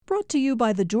brought to you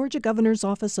by the Georgia Governor's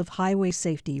Office of Highway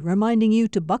Safety, reminding you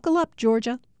to buckle up,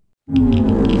 Georgia.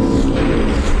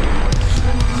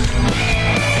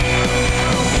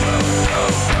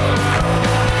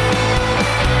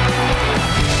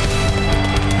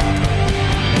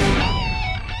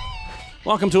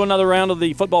 Welcome to another round of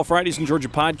the Football Fridays in Georgia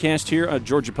podcast here at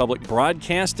Georgia Public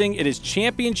Broadcasting. It is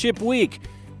championship week,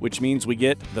 which means we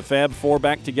get the Fab Four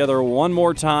back together one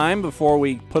more time before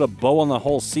we put a bow on the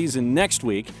whole season next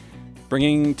week.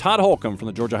 Bringing Todd Holcomb from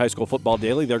the Georgia High School Football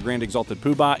Daily, their Grand Exalted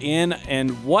Poobah, in.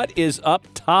 And what is up,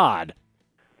 Todd?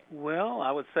 Well,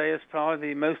 I would say it's probably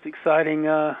the most exciting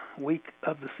week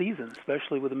of the season,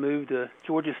 especially with the move to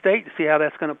Georgia State to see how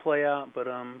that's going to play out. But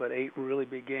 8 really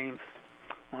big games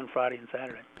on Friday and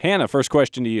Saturday. Hannah, first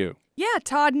question to you. Yeah,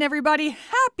 Todd and everybody,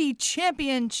 happy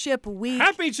championship week.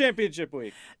 Happy championship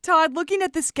week. Todd, looking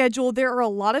at the schedule, there are a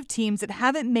lot of teams that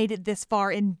haven't made it this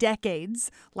far in decades,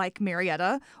 like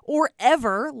Marietta, or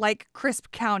ever, like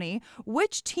Crisp County.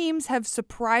 Which teams have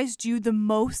surprised you the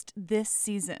most this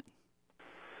season?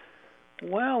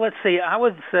 Well, let's see. I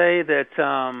would say that,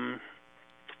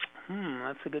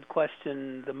 that's a good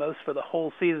question, the most for the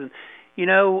whole season. You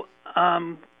know,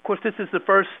 of course, this is the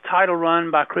first title run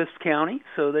by Crisp County,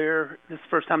 so this is the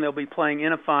first time they'll be playing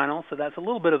in a final, so that's a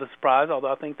little bit of a surprise,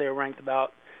 although I think they're ranked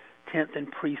about 10th in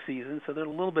preseason, so they're a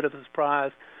little bit of a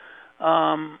surprise.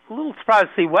 A little surprised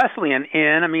to see Wesleyan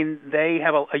in. I mean, they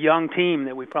have a young team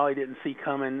that we probably didn't see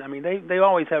coming. I mean, they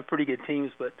always have pretty good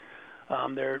teams, but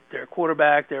their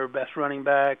quarterback, their best running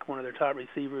back, one of their top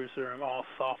receivers are all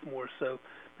sophomores, so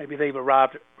maybe they've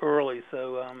arrived early,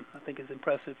 so I think it's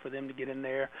impressive for them to get in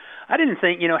there. I didn't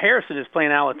think, Harrison is playing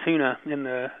Allatoona in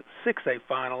the 6A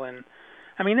final, and,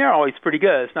 I mean, they're always pretty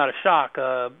good. It's not a shock.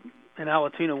 And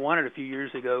Allatoona won it a few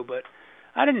years ago, but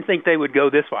I didn't think they would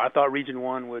go this far. I thought Region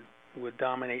 1 would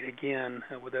dominate again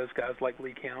with those guys like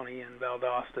Lee County and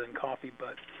Valdosta and Coffee,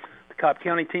 but the Cobb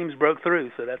County teams broke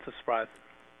through, so that's a surprise.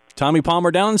 Tommy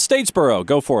Palmer down in Statesboro.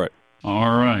 Go for it.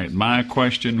 All right. My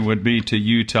question would be to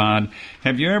you, Todd.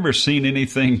 Have you ever seen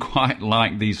anything quite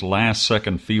like these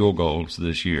last-second field goals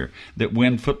this year that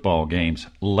win football games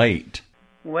late?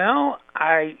 Well,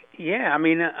 I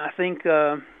think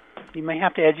you may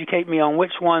have to educate me on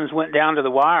which ones went down to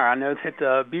the wire. I know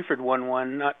that Buford won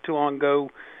one not too long ago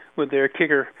with their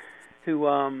kicker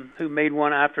who made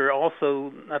one after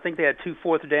also, I think they had 2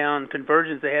 fourth-down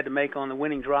conversions they had to make on the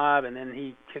winning drive, and then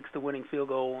he kicks the winning field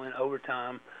goal in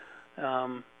overtime.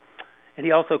 And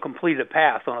he also completed a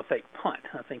pass on a fake punt.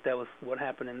 I think that was what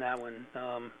happened in that one.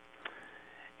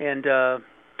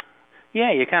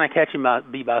 You kind of catch him by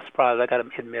surprise. I got to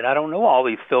admit, I don't know all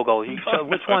these field goals.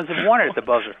 Which ones have won it at the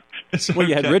buzzer? Well,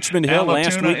 you had Richmond Hill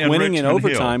last week winning in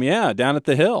overtime, down at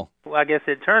the Hill. Well, I guess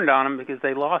it turned on them because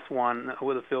they lost one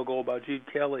with a field goal by Jude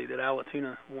Kelly that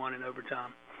Allatoona won in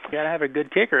overtime. You got to have a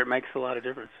good kicker. It makes a lot of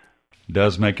difference.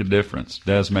 Does make a difference.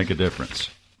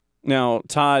 Now,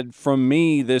 Todd, from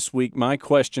me this week, my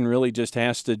question really just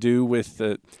has to do with,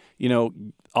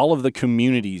 all of the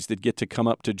communities that get to come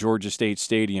up to Georgia State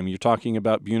Stadium. You're talking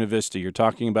about Buena Vista. You're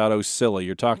talking about Osceola.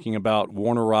 You're talking about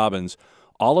Warner Robins.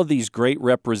 All of these great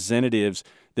representatives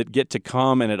that get to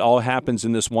come, and it all happens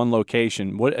in this one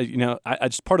location.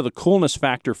 Just part of the coolness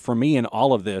factor for me in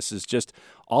all of this is just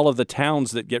all of the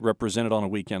towns that get represented on a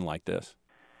weekend like this.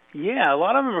 Yeah, a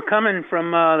lot of them are coming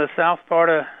from the south part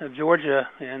of Georgia,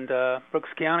 and Brooks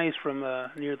County's from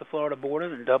near the Florida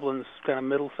border, and Dublin's kind of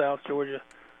middle south Georgia,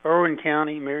 Irwin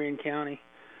County, Marion County.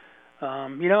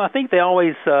 I think they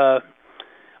always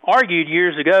argued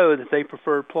years ago that they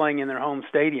preferred playing in their home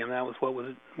stadium. That was what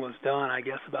was done, I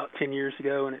guess, about 10 years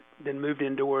ago, and it then moved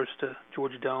indoors to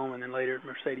Georgia Dome and then later at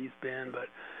Mercedes-Benz.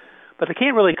 But they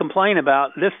can't really complain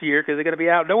about this year because they're going to be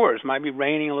outdoors. It might be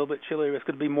raining, a little bit chilly. It's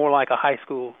going to be more like a high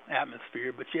school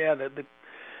atmosphere. But,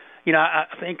 I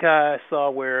think I saw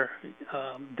where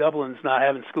Dublin's not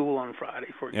having school on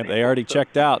Friday, for example. Yeah, they already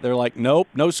checked out. They're like, nope,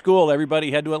 no school. Everybody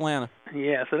head to Atlanta.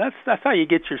 Yeah, so that's how you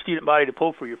get your student body to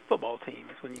pull for your football team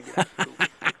is when you get out of school.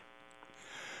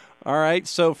 All right,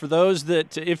 so for those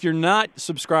that, if you're not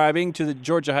subscribing to the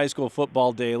Georgia High School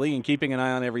Football Daily and keeping an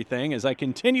eye on everything, as I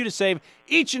continue to save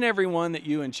each and every one that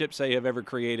you and Chip Say have ever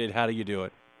created, how do you do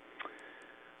it?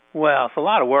 Well, it's a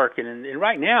lot of work, and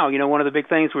right now, one of the big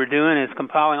things we're doing is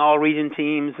compiling all region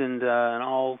teams and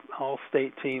all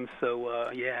state teams.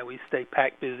 So we stay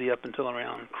packed busy up until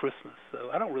around Christmas. So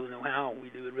I don't really know how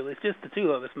we do it. Really, it's just the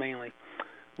two of us mainly,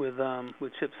 with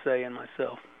Chip Say and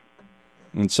myself.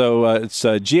 And so it's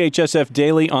GHSF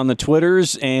Daily on the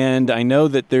Twitters, and I know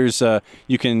that there's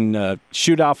you can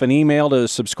shoot off an email to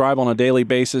subscribe on a daily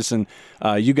basis, and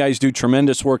you guys do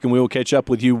tremendous work, and we will catch up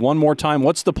with you one more time.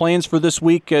 What's the plans for this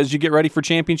week as you get ready for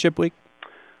championship week?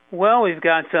 Well, we've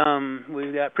got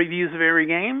previews of every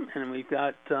game, and we've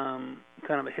got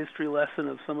kind of a history lesson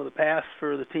of some of the past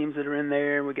for the teams that are in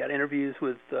there. We've got interviews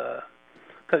with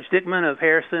Coach Dickman of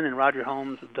Harrison and Roger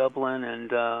Holmes of Dublin,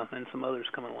 and some others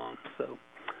coming along. So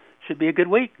should be a good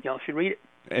week. Y'all should read it.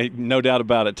 Hey, no doubt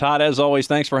about it. Todd, as always,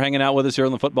 thanks for hanging out with us here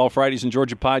on the Football Fridays in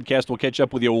Georgia podcast. We'll catch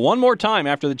up with you one more time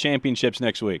after the championships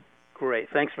next week. Great.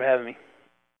 Thanks for having me.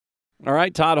 All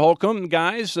right, Todd Holcomb.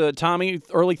 Guys, Tommy,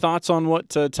 early thoughts on what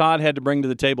Todd had to bring to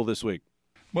the table this week?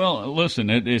 Well, listen,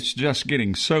 it's just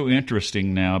getting so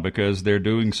interesting now because they're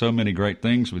doing so many great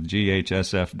things with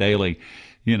GHSF Daily.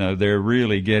 You know, they're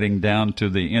really getting down to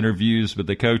the interviews with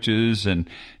the coaches, and,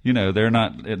 you know,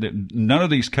 none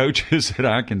of these coaches that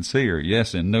I can see are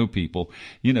yes and no people.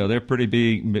 You know, they're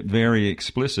very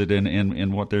explicit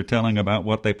in what they're telling about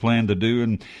what they plan to do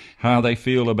and how they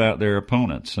feel about their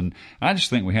opponents. And I just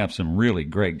think we have some really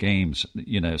great games,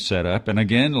 you know, set up. And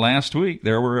again, last week,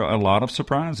 there were a lot of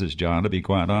surprises, John, to be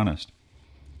quite honest.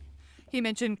 He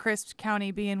mentioned Crisp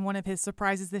County being one of his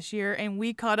surprises this year, and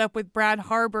we caught up with Brad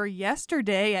Harbor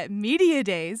yesterday at Media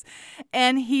Days,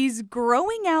 and he's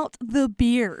growing out the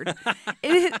beard.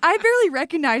 I barely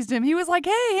recognized him. He was like,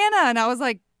 "Hey, Hannah," and I was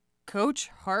like, "Coach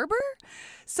Harbor?"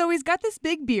 So he's got this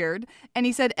big beard, and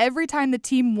he said every time the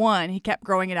team won, he kept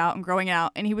growing it out,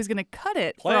 and he was going to cut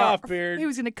it. Playoff beard. He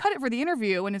was going to cut it for the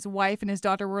interview, and his wife and his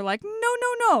daughter were like,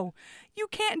 no, you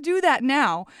can't do that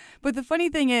now. But the funny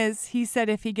thing is, he said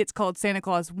if he gets called Santa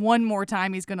Claus one more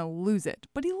time, he's going to lose it.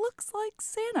 But he looks like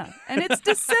Santa, and it's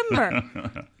December.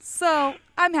 So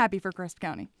I'm happy for Crisp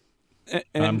County.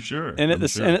 And, I'm sure. And at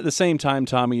the same time,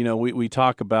 Tommy, you know, we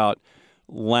talk about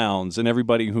Lowndes and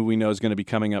everybody who we know is going to be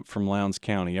coming up from Lowndes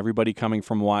County, everybody coming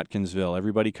from Watkinsville,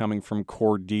 everybody coming from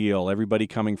Cordele, everybody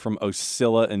coming from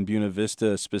Osceola and Buena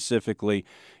Vista specifically.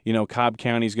 You know, Cobb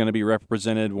County is going to be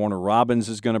represented. Warner Robins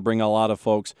is going to bring a lot of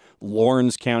folks.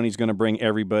 Lawrence County is going to bring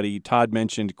everybody. Todd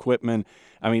mentioned Quitman.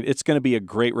 I mean, it's going to be a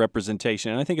great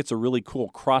representation, and I think it's a really cool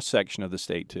cross-section of the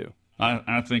state too.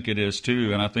 I think it is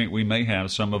too, and I think we may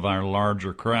have some of our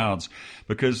larger crowds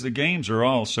because the games are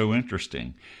all so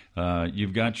interesting.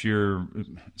 You've got your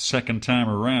second time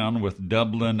around with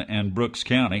Dublin and Brooks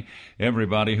County.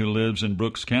 Everybody who lives in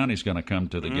Brooks County is going to come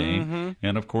to the game.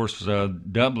 And, of course,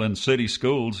 Dublin City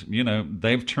Schools, you know,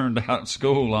 they've turned out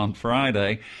school on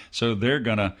Friday, so they're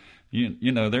going to,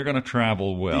 they're going to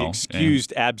travel well. The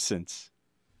excused absence.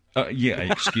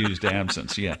 Excused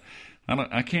absence, yeah.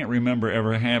 I can't remember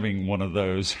ever having one of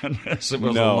those unless it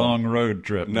was a No. long road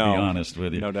trip, to No. be honest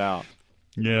with you. No doubt.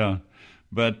 Yeah.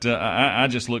 But I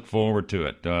just look forward to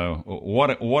it.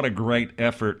 What a great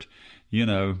effort, you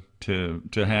know, to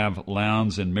have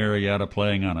Lowndes and Marietta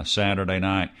playing on a Saturday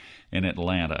night in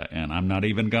Atlanta. And I'm not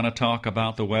even going to talk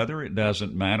about the weather. It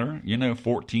doesn't matter. You know,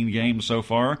 14 games so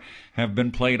far have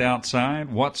been played outside.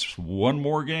 What's one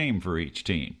more game for each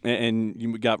team? And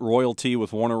you got Royalty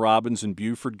with Warner Robins and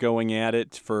Buford going at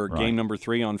it for game number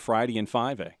 3 on Friday in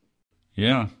 5A.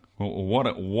 Yeah. Well,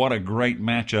 what a great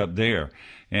matchup there.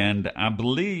 And I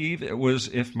believe it was,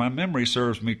 if my memory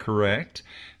serves me correct,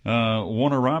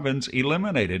 Warner Robins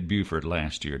eliminated Buford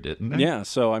last year, didn't they? Yeah,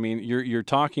 so I mean, you're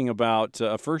talking about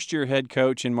a first-year head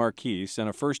coach in Marquise and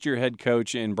a first-year head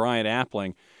coach in Bryant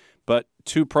Appling, but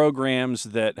two programs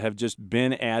that have just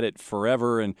been at it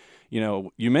forever. And you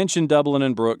know, you mentioned Dublin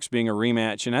and Brooks being a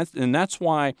rematch, and that's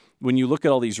why when you look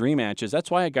at all these rematches, that's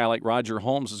why a guy like Roger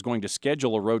Holmes is going to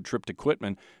schedule a road trip to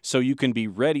Quitman so you can be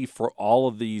ready for all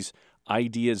of these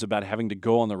ideas about having to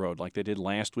go on the road like they did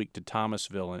last week to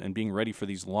Thomasville and being ready for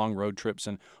these long road trips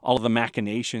and all of the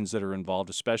machinations that are involved,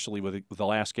 especially with the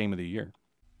last game of the year.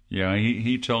 Yeah,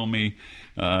 he told me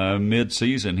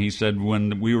mid-season, he said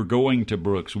when we were going to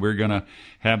Brooks, we're going to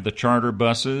have the charter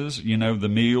buses, you know, the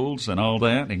meals and all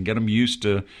that, and get them used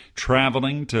to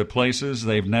traveling to places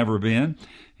they've never been.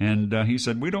 And he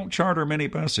said, we don't charter many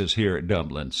buses here at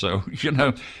Dublin. So, you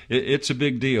know, it's a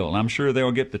big deal. I'm sure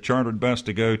they'll get the chartered bus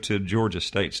to go to Georgia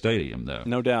State Stadium, though.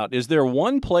 No doubt. Is there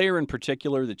one player in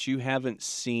particular that you haven't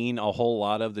seen a whole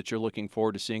lot of that you're looking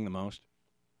forward to seeing the most?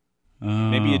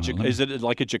 Maybe is it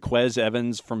like a Jaquez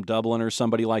Evans from Dublin or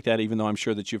somebody like that, even though I'm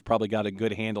sure that you've probably got a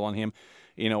good handle on him.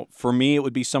 You know, for me, it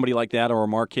would be somebody like that or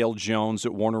Markale Jones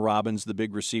at Warner Robins, the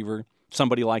big receiver,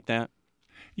 somebody like that.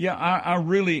 Yeah, I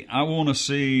want to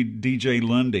see DJ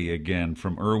Lundy again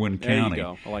from Irwin County. There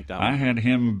you go. I like that one. I had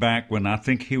him back when I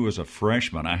think he was a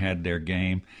freshman. I had their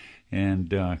game.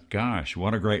 And gosh,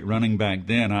 what a great running back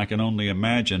then. I can only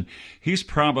imagine. He's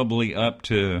probably up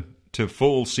to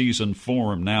full season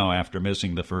form now after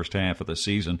missing the first half of the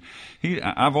season.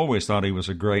 I've always thought he was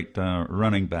a great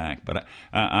running back, but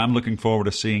I'm looking forward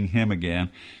to seeing him again.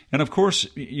 And of course,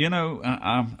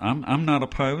 I'm not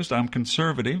opposed. I'm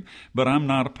conservative, but I'm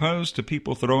not opposed to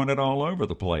people throwing it all over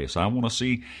the place. I want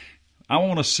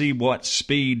to see what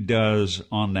speed does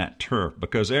on that turf,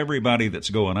 because everybody that's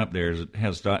going up there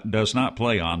does not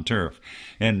play on turf,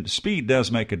 and speed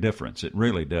does make a difference. It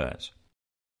really does.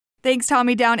 Thanks,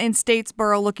 Tommy, down in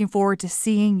Statesboro. Looking forward to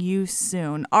seeing you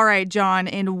soon. All right, John,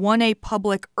 in 1A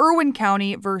Public, Irwin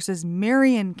County versus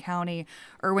Marion County.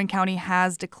 Irwin County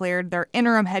has declared their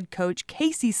interim head coach,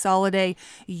 Casey Soliday.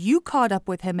 You caught up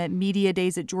with him at Media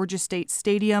Days at Georgia State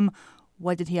Stadium.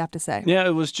 What did he have to say? Yeah,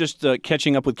 it was just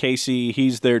catching up with Casey.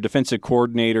 He's their defensive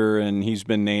coordinator, and he's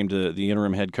been named the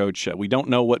interim head coach. We don't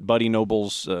know what Buddy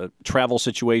Noble's travel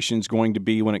situation is going to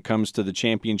be when it comes to the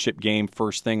championship game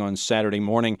first thing on Saturday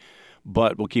morning,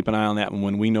 but we'll keep an eye on that, and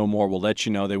when we know more, we'll let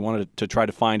you know. They wanted to try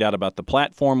to find out about the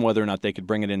platform, whether or not they could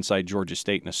bring it inside Georgia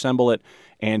State and assemble it,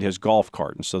 and his golf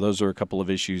cart. And so those are a couple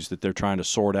of issues that they're trying to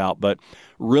sort out. But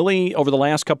really, over the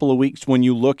last couple of weeks, when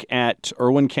you look at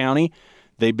Irwin County,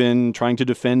 they've been trying to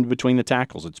defend between the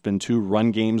tackles. It's been 2 run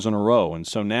games in a row. And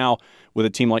so now with a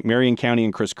team like Marion County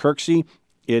and Chris Kirksey,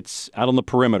 it's out on the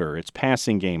perimeter. It's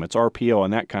passing game. It's RPO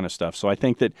and that kind of stuff. So I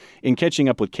think that in catching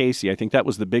up with Casey, I think that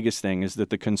was the biggest thing, is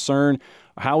that the concern,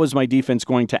 how is my defense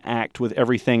going to act with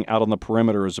everything out on the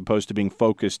perimeter as opposed to being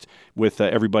focused with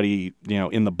everybody,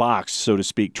 in the box, so to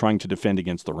speak, trying to defend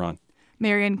against the run.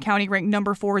 Marion County, ranked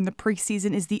number 4 in the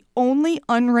preseason, is the only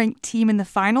unranked team in the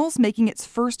finals, making its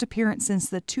first appearance since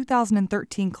the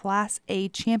 2013 Class A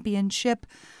championship.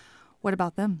 What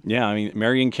about them? Yeah, I mean,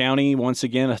 Marion County, once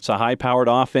again, it's a high-powered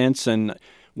offense, and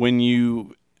when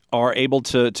you are able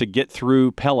to get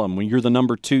through Pelham, when you're the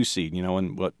number 2 seed,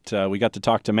 and what we got to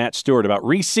talk to Matt Stewart about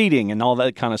reseeding and all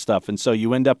that kind of stuff, and so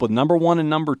you end up with number 1 and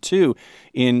number 2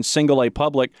 in single A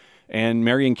public. And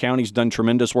Marion County's done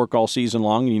tremendous work all season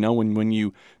long. When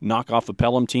you knock off a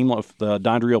Pelham team with the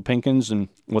Dondreal Pinkins and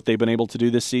what they've been able to do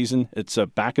this season, it's a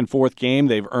back-and-forth game.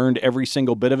 They've earned every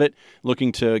single bit of it,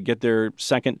 looking to get their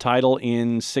second title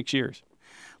in 6 years.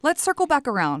 Let's circle back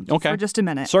around for just a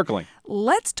minute. Circling.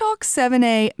 Let's talk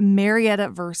 7A Marietta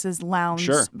versus Lowndes.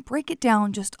 Sure. Break it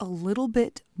down just a little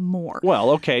bit more.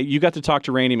 Well, okay, you got to talk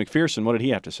to Randy McPherson. What did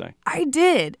he have to say? I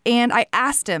did, and I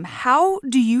asked him, how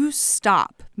do you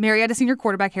stop Marietta senior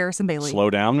quarterback Harrison Bailey?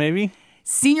 Slow down, maybe?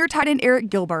 Senior tight end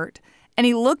Eric Gilbert. And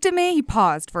he looked at me, he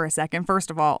paused for a second, first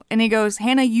of all, and he goes,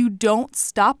 Hannah, you don't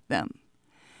stop them.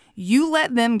 You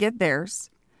let them get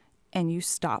theirs, and you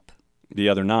stop the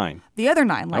other 9. The other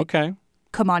 9, like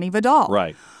Kamani Vidal.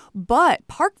 Right. But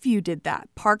Parkview did that.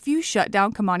 Parkview shut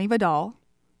down Kamani Vidal,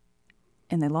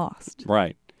 and they lost.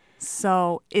 Right.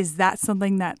 So is that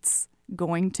something that's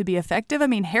going to be effective? I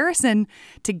mean, Harrison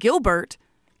to Gilbert,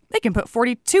 they can put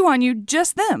 42 on you,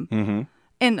 just them. Mm-hmm.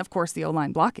 And, of course, the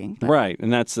O-line blocking. But. Right,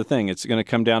 and that's the thing. It's going to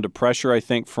come down to pressure, I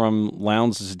think, from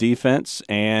Lowndes' defense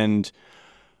and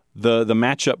the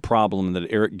matchup problem that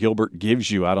Eric Gilbert gives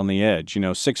you out on the edge.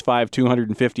 6'5",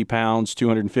 250 pounds,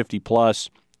 250 plus.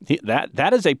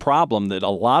 That is a problem that a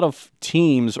lot of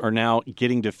teams are now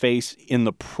getting to face in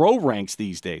the pro ranks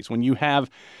these days. When you have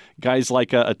guys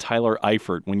like a Tyler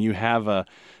Eifert, when you have a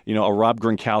Rob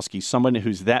Gronkowski, someone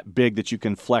who's that big that you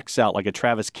can flex out, like a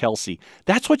Travis Kelce.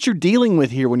 That's what you're dealing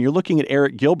with here when you're looking at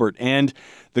Eric Gilbert. And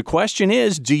the question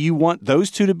is, do you want those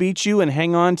 2 to beat you and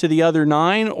hang on to the other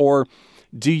 9, or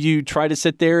do you try to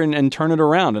sit there and turn it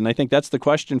around? And I think that's the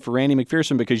question for Randy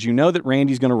McPherson, because you know that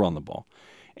Randy's going to run the ball.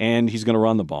 And he's going to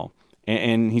run the ball.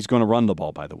 And he's going to run the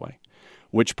ball, by the way.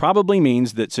 Which probably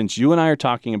means that since you and I are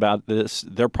talking about this,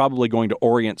 they're probably going to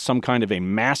orient some kind of a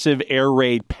massive air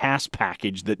raid pass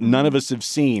package that none of us have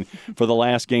seen for the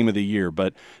last game of the year.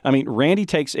 But, I mean, Randy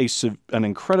takes an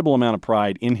incredible amount of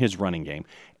pride in his running game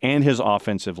and his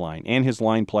offensive line and his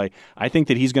line play. I think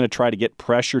that he's going to try to get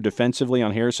pressure defensively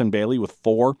on Harrison Bailey with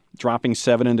 4, dropping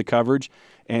 7 into coverage,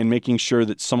 and making sure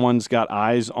that someone's got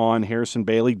eyes on Harrison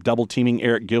Bailey, double-teaming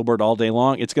Eric Gilbert all day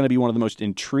long. It's going to be one of the most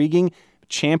intriguing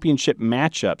championship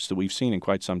matchups that we've seen in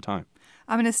quite some time.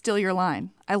 I'm going to steal your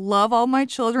line. I love all my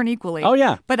children equally. Oh,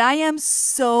 yeah. But I am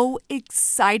so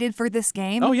excited for this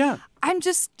game. Oh, yeah.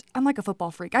 I'm like a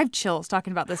football freak. I have chills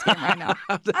talking about this game right now.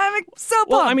 I'm so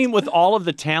pumped. Well, I mean, with all of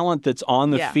the talent that's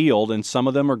on the Yeah. field, and some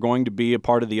of them are going to be a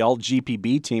part of the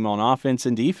all-GPB team on offense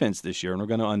and defense this year, and we're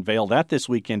going to unveil that this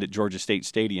weekend at Georgia State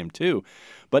Stadium too.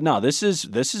 But no, this is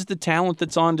the talent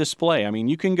that's on display. I mean,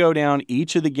 you can go down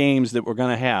each of the games that we're going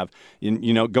to have.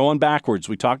 Going backwards,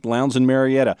 we talked Lowndes and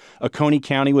Marietta, Oconee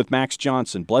County with Max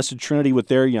Johnson, Blessed Trinity with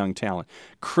their young talent,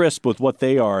 Crisp with what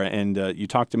they are, and you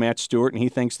talk to Matt Stewart, and he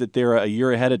thinks that they're a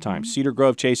year ahead of time. Cedar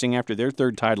Grove chasing after their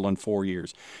third title in 4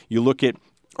 years. You look at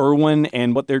Irwin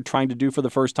and what they're trying to do for the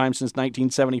first time since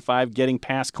 1975, getting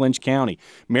past Clinch County.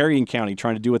 Marion County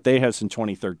trying to do what they have since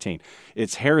 2013.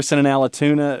 It's Harrison and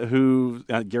Allatoona who,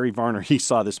 Gary Varner, he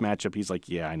saw this matchup. He's like,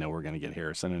 yeah, I know we're going to get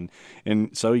Harrison.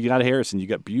 And so you got Harrison. You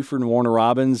got Buford and Warner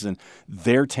Robins and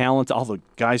their talent, all the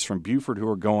guys from Buford who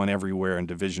are going everywhere in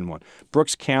Division I.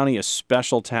 Brooks County, a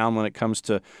special town when it comes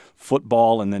to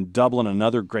football, and then Dublin,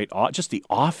 another great, just the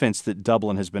offense that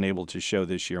Dublin has been able to show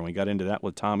this year. And we got into that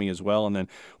with Tommy as well. And then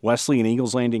Wesley and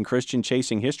Eagles Landing Christian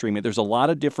chasing history. I mean, there's a lot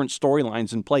of different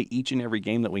storylines in play each and every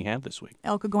game that we have this week.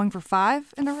 Elka going for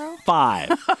 5 in a row?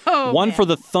 5. One man. for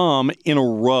the thumb in a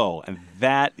row. And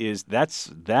that is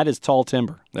tall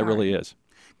timber. That really is.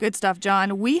 Good stuff,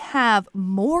 John. We have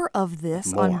more of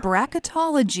this on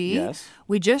Bracketology. Yes.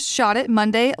 We just shot it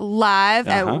Monday live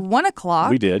at 1 o'clock.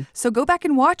 We did. So go back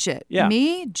and watch it. Yeah.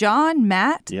 Me, John,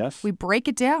 Matt. Yes. We break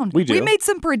it down. We do. We made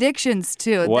some predictions,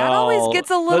 too. Well, that always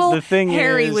gets a little the thing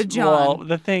hairy is, with John. Well,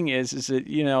 the thing is that,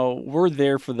 we're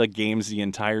there for the games the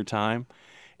entire time.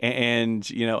 And,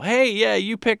 hey, yeah,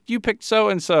 you picked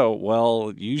so-and-so.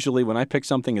 Well, usually when I pick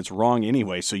something, it's wrong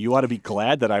anyway. So you ought to be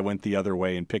glad that I went the other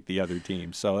way and picked the other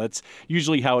team. So that's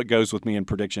usually how it goes with me in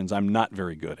predictions. I'm not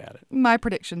very good at it. My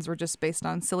predictions were just based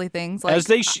on silly things. Like, As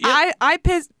they I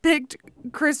picked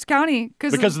Chris County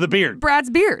because of the beard.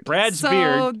 Brad's beard. Brad's so,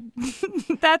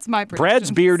 beard. That's my prediction. Brad's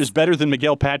beard is better than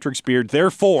Miguel Patrick's beard.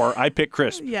 Therefore, I pick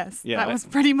Crisp. Yes, Yeah, that was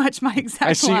pretty much my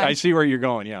exact line. I see where you're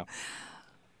going, yeah.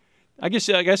 I guess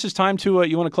it's time to,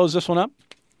 you want to close this one up?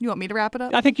 You want me to wrap it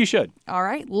up? I think you should. All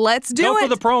right, let's do Go it. for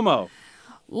the promo.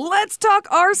 Let's talk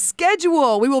our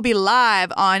schedule. We will be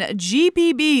live on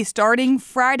GPB starting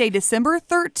Friday, December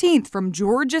 13th from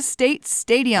Georgia State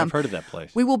Stadium. I've heard of that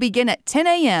place. We will begin at 10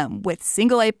 a.m. with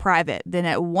single A private. Then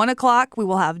at 1 o'clock, we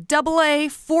will have double A,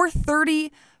 4:30,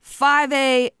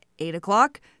 5A, 8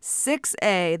 o'clock,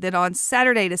 6A. Then on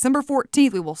Saturday, December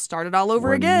 14th, we will start it all over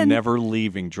We're again. never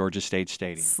leaving Georgia State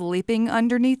Stadium. Sleeping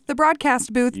underneath the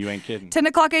broadcast booth. You ain't kidding. 10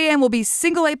 o'clock a.m. will be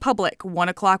single A public. 1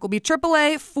 o'clock will be triple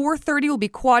A. 4:30 will be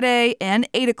quad A. And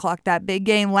 8 o'clock, that big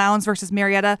game, Lowndes versus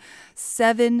Marietta.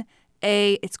 7A.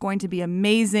 It's going to be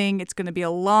amazing. It's going to be a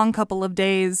long couple of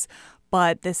days.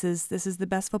 But this is the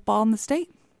best football in the state.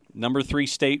 Number 3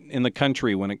 state in the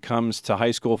country when it comes to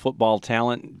high school football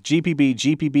talent. GPB,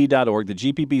 gpb.org, the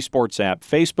GPB Sports app,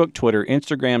 Facebook, Twitter,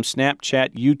 Instagram,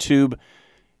 Snapchat, YouTube.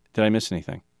 Did I miss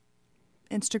anything?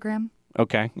 Instagram.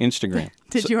 Okay, Instagram.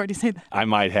 Did you already say that? I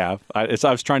might have. I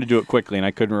was trying to do it quickly, and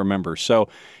I couldn't remember. So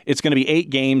it's going to be 8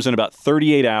 games in about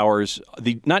 38 hours.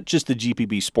 Not just the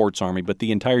GPB Sports Army, but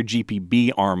the entire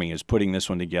GPB Army is putting this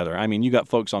one together. I mean, you got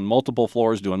folks on multiple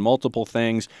floors doing multiple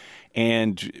things,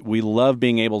 and we love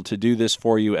being able to do this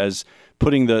for you as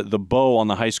putting the bow on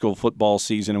the high school football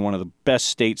season in one of the best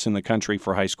states in the country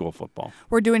for high school football.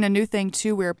 We're doing a new thing,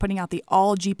 too. We're putting out the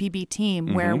all GPB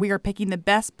team where we are picking the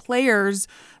best players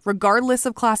regardless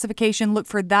of classification. Look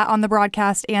for that on the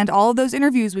broadcast, and all of those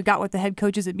interviews we got with the head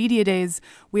coaches at Media Days.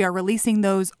 We are releasing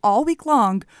those all week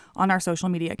long on our social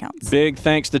media accounts. Big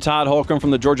thanks to Todd Holcomb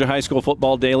from the Georgia High School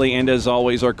Football Daily, and as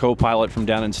always, our co-pilot from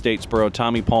down in Statesboro,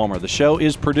 Tommy Palmer. The show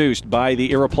is produced by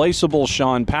the irreplaceable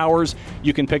Sean Powers.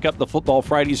 You can pick up the Football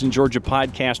Fridays in Georgia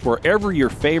podcast wherever your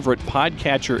favorite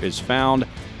podcatcher is found.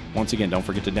 Once again, don't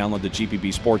forget to download the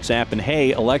GPB Sports app. And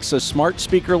hey, Alexa smart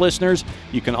speaker listeners,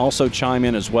 you can also chime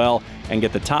in as well and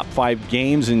get the top 5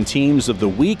 games and teams of the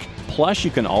week. Plus,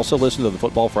 you can also listen to the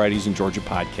Football Fridays in Georgia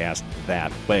podcast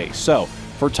that way. So,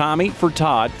 for Tommy, for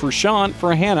Todd, for Sean,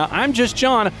 for Hannah, I'm just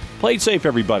John. Play it safe,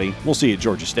 everybody. We'll see you at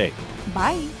Georgia State.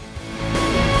 Bye.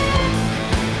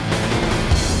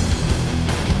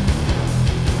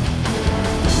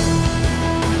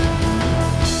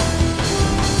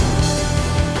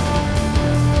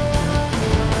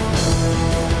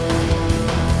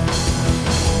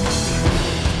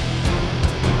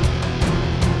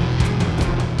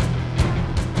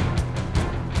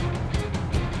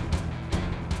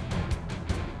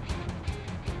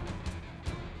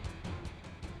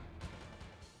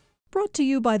 brought to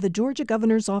you by the Georgia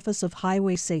Governor's Office of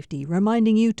Highway Safety,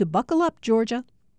 reminding you to buckle up, Georgia.